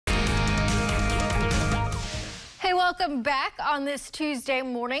Hey, welcome back on this Tuesday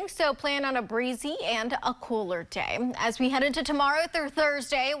morning. So plan on a breezy and a cooler day. As we head into tomorrow through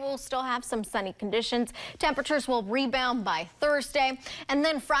Thursday, we'll still have some sunny conditions. Temperatures will rebound by Thursday. And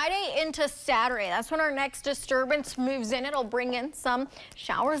then Friday into Saturday, that's when our next disturbance moves in. It'll bring in some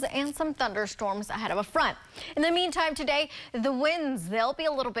showers and some thunderstorms ahead of a front. In the meantime, today, the winds, they'll be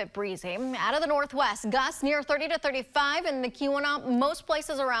a little bit breezy. Out of the northwest, gusts near 30 to 35 in the Keweenaw. Most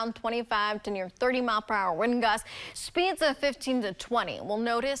places around 25 to near 30 mile per hour wind gusts. Speeds of 15 to 20. We'll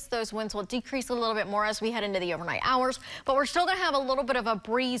notice those winds will decrease a little bit more as we head into the overnight hours, but we're still going to have a little bit of a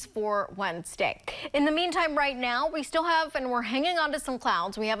breeze for Wednesday. In the meantime, right now, we still have, and we're hanging on to some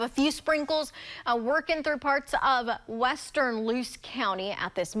clouds. We have a few sprinkles working through parts of western Luce County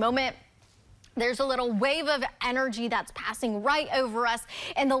at this moment. There's a little wave of energy that's passing right over us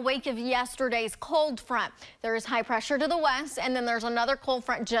in the wake of yesterday's cold front. There is high pressure to the west, and then there's another cold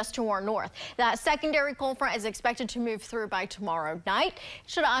front just to our north. That secondary cold front is expected to move through by tomorrow night.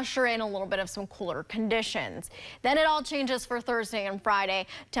 It should usher in a little bit of some cooler conditions. Then it all changes for Thursday and Friday.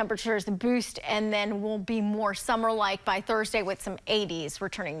 Temperatures boost, and then we'll be more summer-like by Thursday with some 80s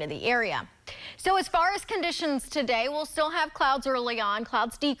returning to the area. So as far as conditions today, we'll still have clouds early on,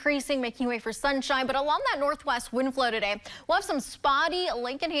 clouds decreasing, making way for sunshine. But along that northwest wind flow today, we'll have some spotty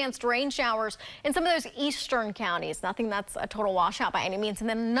lake-enhanced rain showers in some of those eastern counties. Nothing that's a total washout by any means. And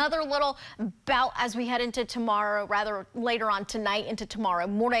then another little bout as we head into tomorrow, rather later on tonight into tomorrow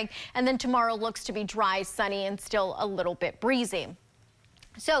morning. And then tomorrow looks to be dry, sunny, and still a little bit breezy.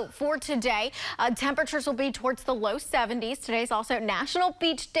 So for today, temperatures will be towards the low 70s. Today's also National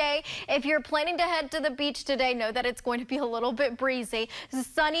Beach Day. If you're planning to head to the beach today, know that it's going to be a little bit breezy,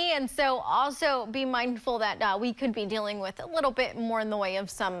 sunny, and so also be mindful that we could be dealing with a little bit more in the way of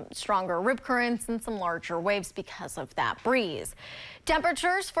some stronger rip currents and some larger waves because of that breeze.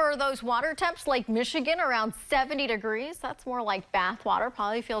 Temperatures for those water temps, Lake Michigan, around 70 degrees. That's more like bath water.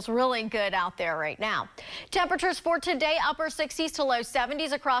 Probably feels really good out there right now. Temperatures for today, upper 60s to low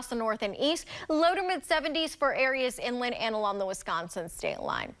 70s across the north and east. Low to mid 70s for areas inland and along the Wisconsin state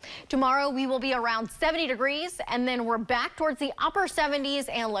line. Tomorrow we will be around 70 degrees, and then we're back towards the upper 70s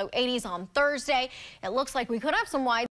and low 80s on Thursday. It looks like we could have some wide